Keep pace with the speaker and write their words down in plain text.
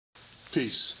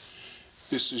Peace.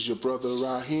 This is your brother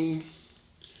Rahim,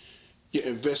 your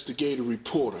investigative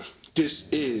reporter. This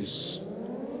is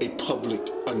a public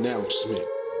announcement.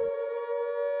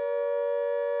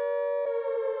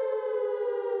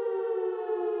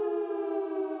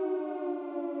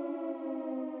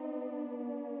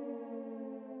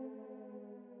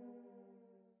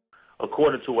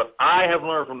 According to what I have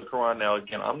learned from the Qur'an, now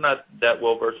again, I'm not that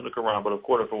well versed in the Qur'an, but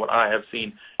according to what I have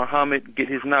seen, Muhammad get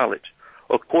his knowledge.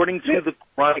 According to the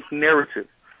Quranic narrative,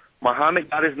 Muhammad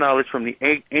got his knowledge from the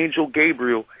angel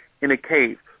Gabriel in a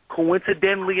cave.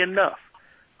 Coincidentally enough,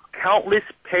 countless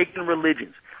pagan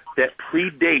religions that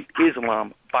predate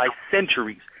Islam by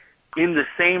centuries in the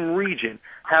same region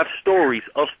have stories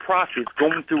of prophets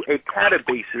going through a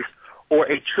catabasis or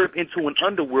a trip into an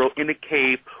underworld in a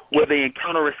cave where they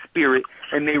encounter a spirit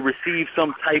and they receive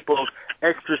some type of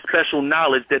extra special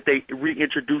knowledge that they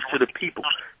reintroduce to the people.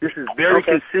 This is very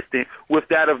consistent with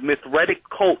that of Mithritic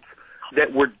cults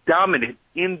that were dominant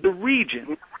in the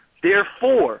region.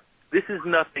 Therefore, this is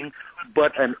nothing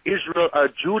but a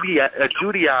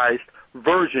Judaized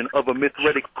version of a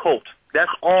Mithritic cult.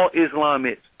 That's all Islam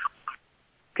is.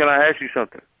 Can I ask you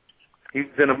something? He's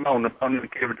in a mountain. I'm in the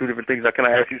cave for two different things. Can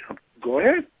I ask you something? Go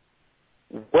ahead.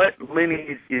 What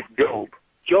lineage is Job?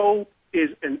 Job is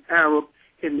an Arab.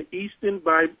 In the Eastern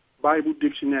Bible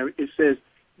Dictionary, it says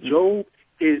Job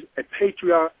is a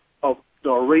patriarch of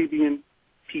the Arabian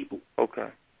people. Okay.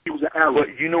 He was an Arab.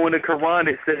 But you know in the Quran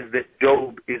it says that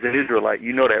Job is an Israelite.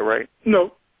 You know that, right?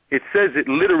 No. It says it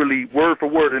literally, word for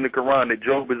word in the Quran, that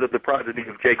Job is of the progeny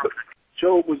of Jacob.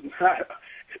 Job was not.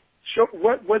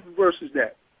 What verse is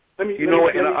that? You know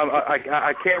what?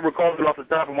 I can't recall it off the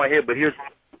top of my head, but here's.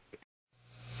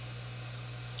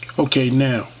 Okay,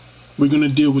 now we're going to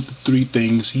deal with the three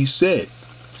things he said.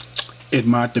 In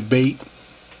my debate,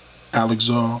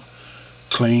 Ahlazar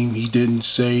claimed he didn't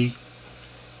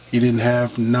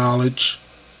have knowledge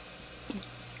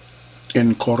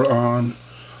in Qur'an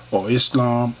or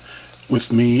Islam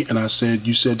with me, and I said,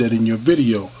 you said that in your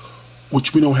video,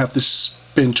 which we don't have to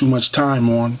spend too much time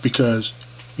on because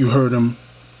you heard him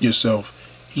yourself.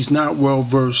 He's not well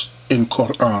versed in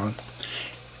Qur'an.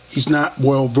 He's not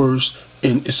well versed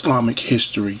in Islamic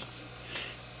history.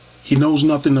 He knows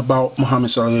nothing about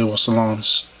Muhammad sallallahu alaihi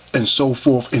wasallam and so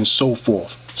forth and so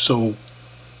forth. So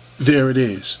there it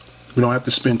is. We don't have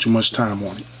to spend too much time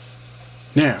on it.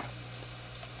 Now,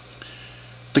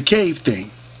 the cave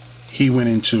thing he went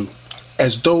into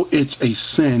as though it's a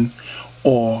sin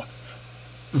or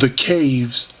the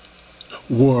caves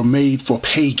were made for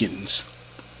pagans.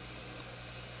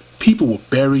 People were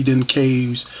buried in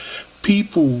caves.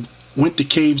 People went to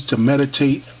caves to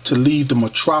meditate, to leave the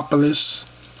metropolis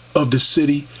of the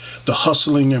city, the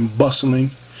hustling and bustling,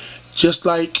 just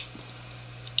like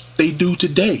they do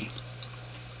today,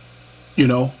 you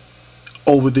know,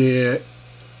 over there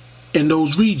in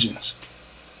those regions.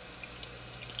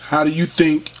 How do you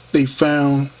think they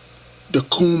found the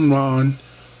Qumran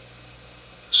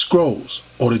scrolls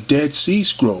or the Dead Sea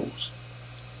Scrolls?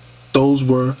 Those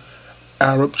were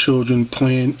Arab children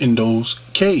playing in those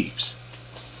caves.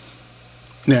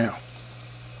 Now,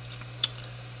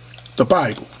 the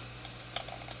Bible,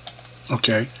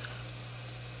 okay,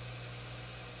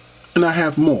 and I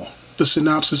have more. The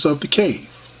synopsis of the cave.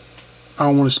 I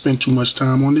don't want to spend too much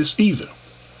time on this either.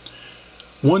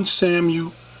 1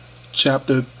 Samuel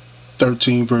chapter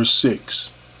 13 verse 6.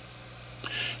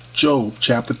 Job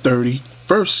chapter 30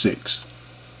 verse 6.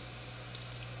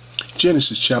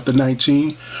 Genesis chapter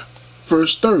 19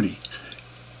 verse 30.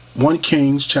 1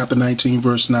 Kings chapter 19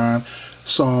 verse 9.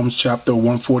 Psalms chapter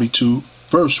 142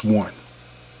 verse 1.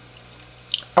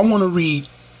 I want to read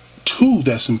two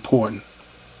that's important.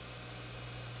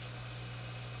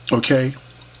 Okay?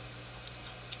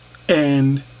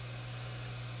 And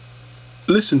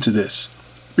listen to this.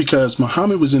 Because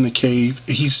Muhammad was in the cave,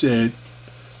 he said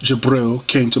Jibril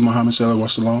came to Muhammad sallallahu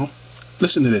alaihi wasallam.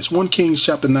 Listen to this. 1 Kings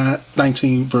chapter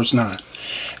 19 verse 9.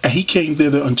 And he came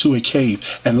thither unto a cave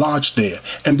and lodged there.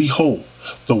 And behold,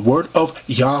 the word of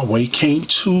Yahweh came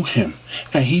to him.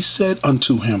 And he said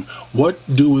unto him, what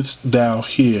doest thou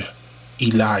here,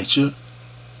 Elijah?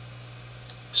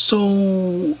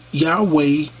 So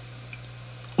Yahweh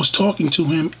was talking to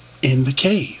him in the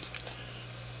cave.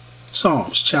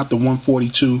 Psalms chapter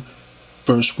 142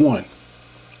 verse 1.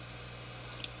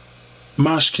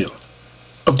 Mashkil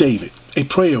of David, a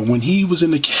prayer. When he was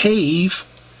in the cave,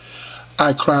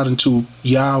 I cried unto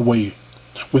Yahweh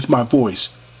with my voice.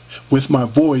 With my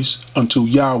voice unto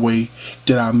Yahweh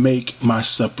did I make my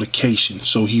supplication.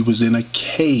 So he was in a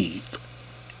cave.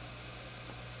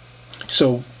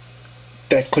 So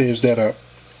that clears that up.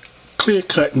 Clear,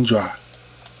 cut, and dry.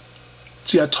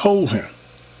 See, I told him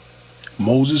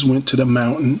Moses went to the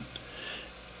mountain,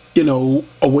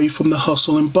 away from the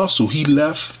hustle and bustle. He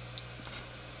left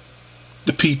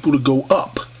the people to go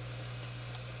up,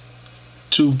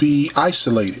 to be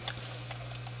isolated.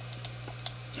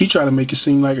 He tried to make it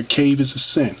seem like a cave is a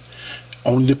sin.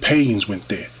 Only the pagans went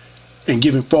there, and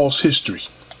giving false history.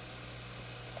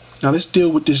 Now let's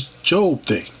deal with this Job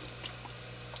thing.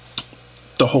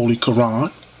 The Holy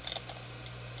Qur'an.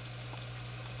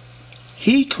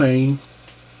 He claimed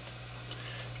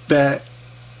that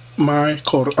my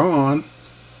Qur'an,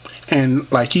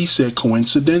 and like he said,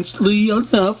 coincidentally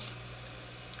enough,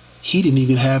 he didn't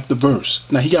even have the verse.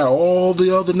 Now he got all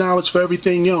the other knowledge for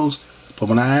everything else, but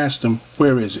when I asked him,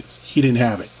 where is it? He didn't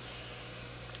have it.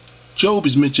 Job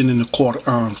is mentioned in the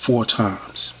Qur'an 4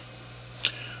 times.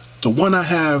 The one I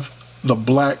have the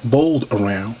black bold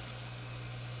around,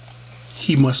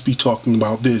 he must be talking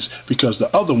about this, because the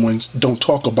other ones don't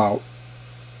talk about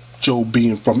Job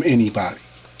being from anybody.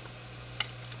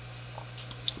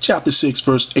 Chapter 6,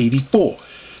 verse 84.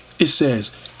 It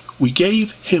says, we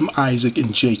gave him Isaac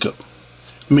and Jacob,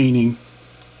 meaning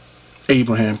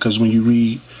Abraham, because when you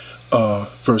read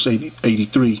verse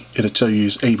 83, it'll tell you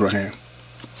it's Abraham.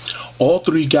 All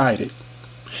 3 guided,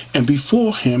 and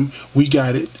before him we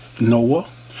guided Noah,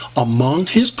 among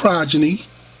his progeny.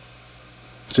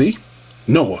 See?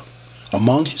 Noah.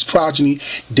 Among his progeny,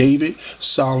 David,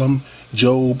 Solomon,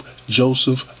 Job,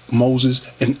 Joseph, Moses,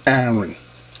 and Aaron.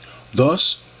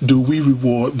 Thus do we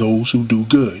reward those who do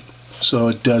good. So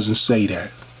it doesn't say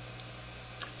that.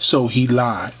 So he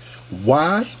lied.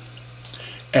 Why?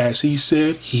 As he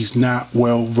said, he's not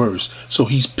well versed. So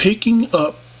he's picking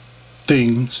up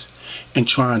things and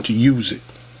trying to use it.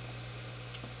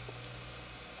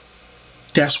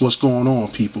 That's what's going on,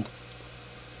 people.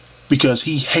 Because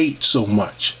he hates so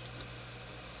much.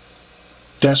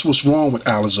 That's what's wrong with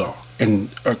Ahlazar and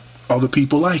other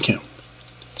people like him.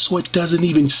 So it doesn't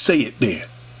even say it there.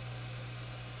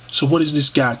 So what is this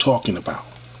guy talking about?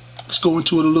 Let's go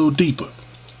into it a little deeper.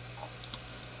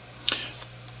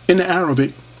 In the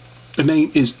Arabic, the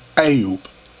name is Ayub,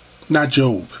 not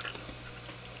Job.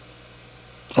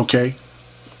 Okay?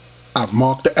 I've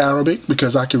marked the Arabic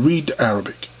because I can read the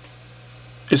Arabic.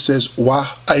 It says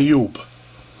Wa Ayub.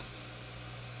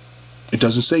 It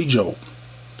doesn't say Job.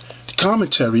 The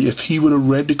commentary, if he would have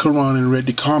read the Quran and read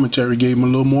the commentary, gave him a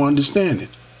little more understanding.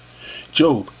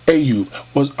 Job, Ayub,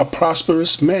 was a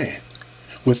prosperous man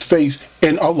with faith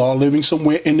in Allah, living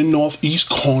somewhere in the northeast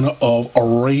corner of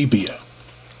Arabia.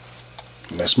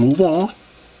 Let's move on.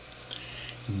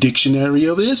 Dictionary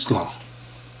of Islam.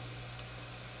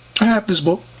 I have this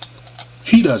book.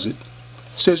 He does it.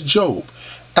 It says Job,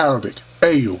 Arabic,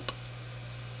 Ayub.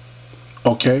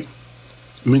 Okay?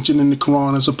 Mentioned in the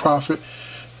Quran as a prophet,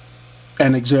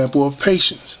 an example of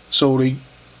patience. So they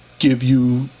give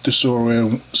you the surah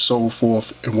and so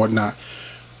forth and whatnot.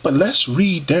 But let's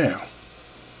read down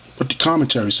what the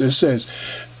commentary says. It says,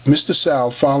 Mr.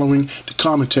 Sal, following the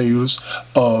commentators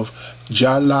of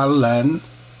Jalalan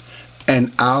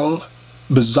and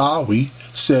Al-Bazawi,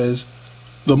 says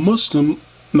the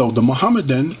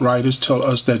Muhammadan writers tell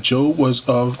us that Job was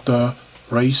of the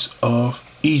race of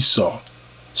Esau.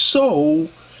 So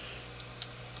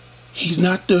he's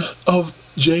not of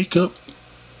Jacob.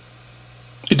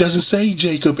 It doesn't say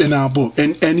Jacob in our book,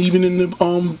 and even in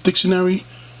the dictionary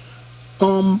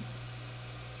of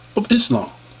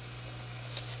Islam,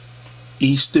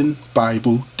 Eastern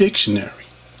Bible Dictionary,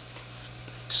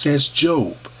 says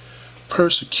Job,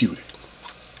 persecuted,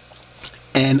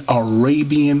 an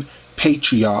Arabian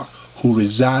patriarch who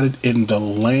resided in the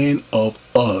land of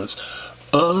Uz.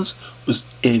 Uz was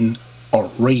in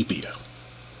Arabia.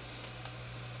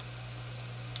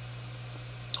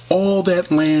 All that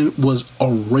land was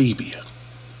Arabia.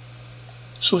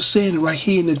 So it's saying right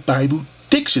here in the Bible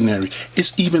dictionary,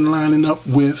 it's even lining up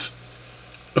with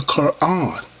the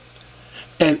Qur'an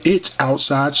and its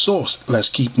outside source. Let's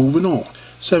keep moving on.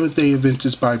 Seventh-day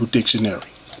Adventist Bible Dictionary.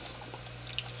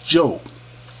 Job,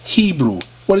 Hebrew.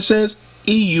 What it says?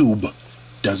 Ayub.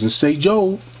 Doesn't say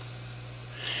Job.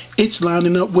 It's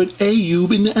lining up with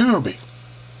Ayub in the Arabic.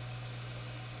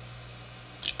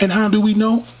 And how do we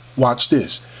know? Watch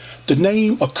this. The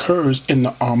name occurs in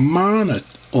the Amarna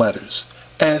letters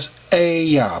as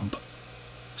Ayab,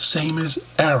 same as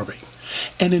Arabic.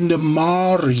 And in the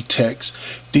Mari text,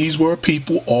 these were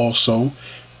people also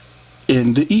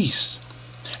in the East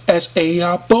as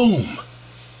Ayabom.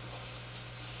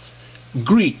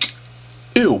 Greek,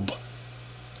 Ilb.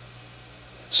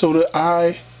 So the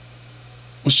I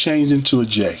was changed into a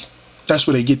J. That's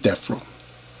where they get that from.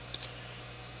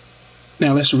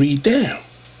 Now let's read down.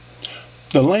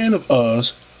 The land of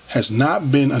Uz has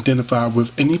not been identified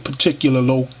with any particular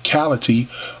locality,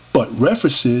 but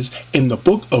references in the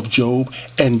book of Job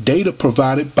and data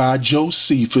provided by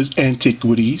Josephus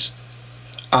Antiquities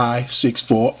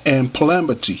I-64 and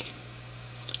Palamity.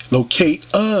 Locate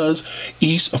Uz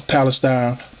east of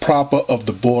Palestine, proper of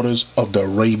the borders of the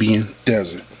Arabian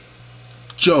Desert.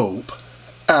 Job,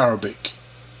 Arabic.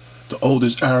 The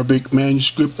oldest Arabic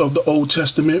manuscript of the Old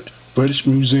Testament, British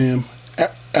Museum,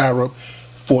 Arab,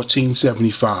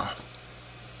 1475.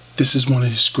 This is one of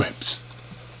his scripts.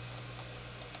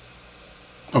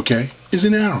 Okay, it's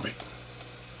in Arabic.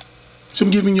 So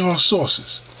I'm giving y'all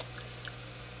sources.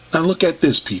 Now look at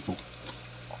this, people.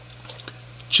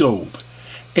 Job,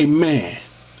 a man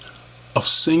of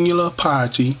singular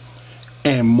piety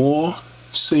and more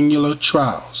singular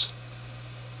trials,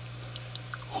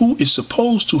 who is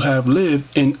supposed to have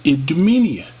lived in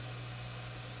Idumea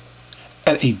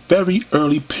at a very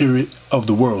early period of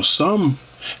the world. Some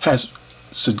has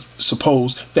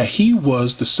supposed that he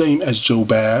was the same as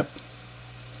Jobab,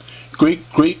 great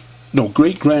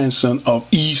grandson of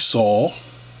Esau,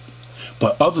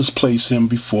 but others place him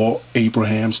before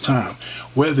Abraham's time.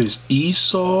 Whether it's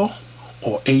Esau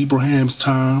or Abraham's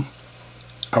time,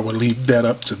 I would leave that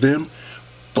up to them,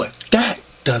 but that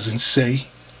doesn't say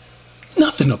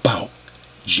nothing about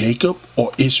Jacob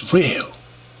or Israel.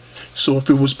 So if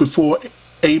it was before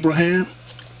Abraham,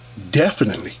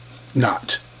 definitely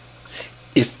not.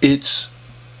 If it's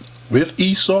with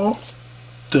Esau,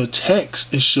 the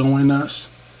text is showing us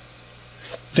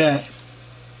that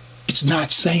it's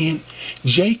not saying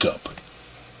Jacob.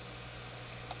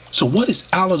 So what is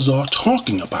Ahlazar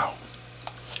talking about?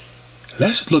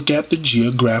 Let's look at the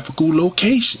geographical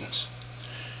locations.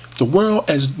 The world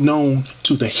as known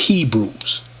to the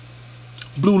Hebrews.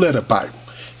 Blue Letter Bible,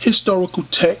 historical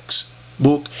text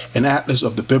book and atlas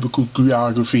of the biblical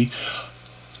geography,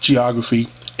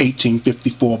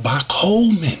 1854 by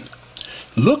Coleman.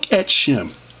 Look at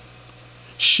Shem.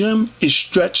 Shem is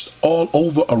stretched all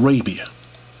over Arabia.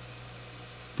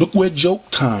 Look where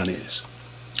Joktan is.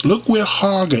 Look where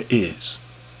Hagar is.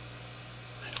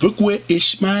 Look where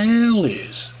Ishmael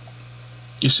is.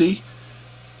 You see?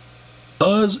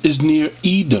 Uz is near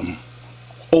Edom,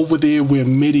 over there where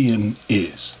Midian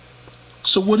is.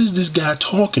 So what is this guy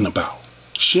talking about?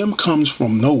 Shem comes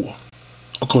from Noah,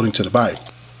 according to the Bible.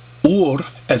 Ur,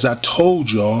 as I told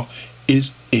y'all,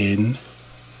 is in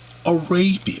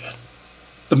Arabia.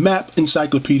 The Map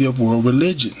Encyclopedia of World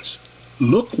Religions.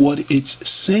 Look what it's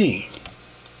saying.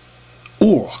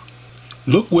 Or,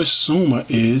 look where Sumer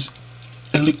is,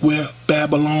 and look where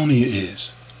Babylonia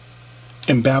is.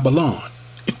 And Babylon.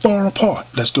 It's far apart.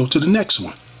 Let's go to the next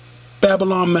one.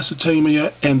 Babylon,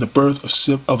 Mesopotamia, and the birth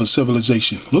of a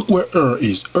civilization. Look where Ur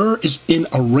is. Ur is in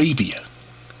Arabia.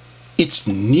 It's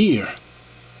near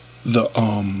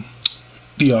the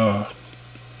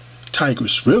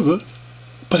Tigris River,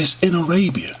 but it's in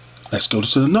Arabia. Let's go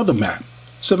to another map.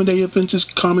 Seventh-day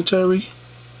Adventist commentary,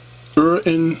 Ur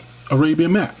in Arabia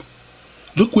map.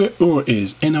 Look where Ur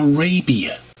is, in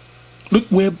Arabia. Look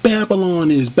where Babylon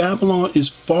is. Babylon is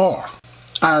far.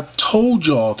 I've told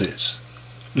y'all this.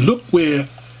 Look where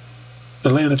the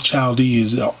land of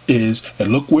Chaldea is,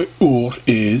 and look where Ur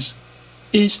is.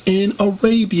 It's in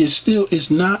Arabia still. It's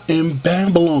not in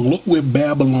Babylon. Look where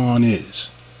Babylon is.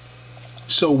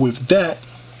 So with that,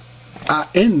 I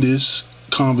end this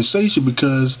conversation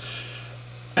because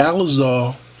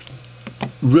Ahlazar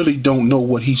really don't know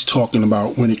what he's talking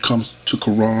about when it comes to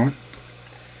Qur'an.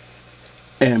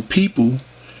 And people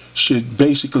should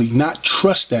basically not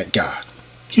trust that guy.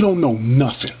 He don't know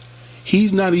nothing.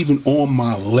 He's not even on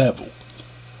my level.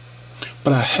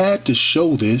 But I had to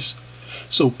show this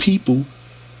so people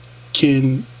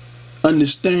can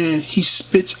understand he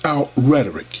spits out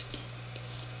rhetoric.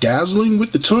 Dazzling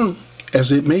with the tongue,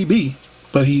 as it may be,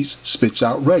 but he spits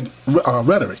out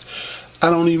rhetoric. I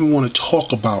don't even want to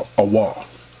talk about a wall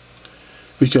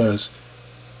because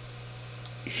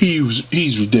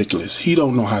he's ridiculous. He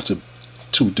don't know how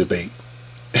to debate.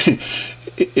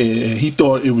 He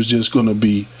thought it was just going to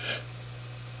be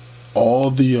all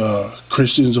the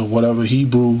Christians or whatever,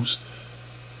 Hebrews,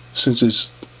 since it's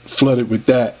flooded with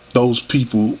that, those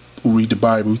people who read the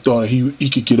Bible, thought he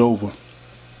could get over.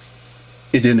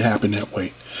 It didn't happen that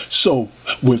way. So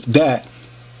with that,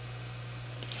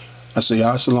 I say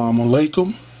assalamu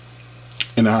alaikum,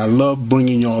 and I love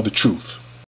bringing y'all the truth.